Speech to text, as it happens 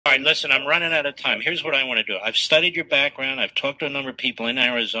All right, listen, I'm running out of time. Here's what I want to do. I've studied your background. I've talked to a number of people in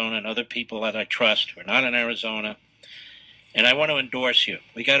Arizona and other people that I trust who are not in Arizona, and I want to endorse you.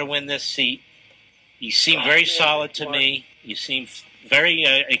 We got to win this seat. You seem very solid to me. You seem very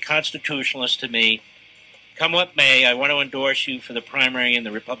a constitutionalist to me. Come what may, I want to endorse you for the primary in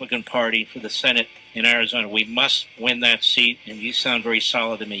the Republican Party for the Senate in Arizona. We must win that seat, and you sound very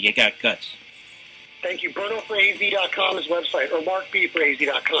solid to me. You got guts. Thank you. BrunoForAZ.com is website, or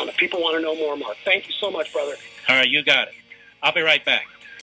MarkBForAZ.com if people want to know more, Mark. Thank you so much, brother. All right, you got it. I'll be right back.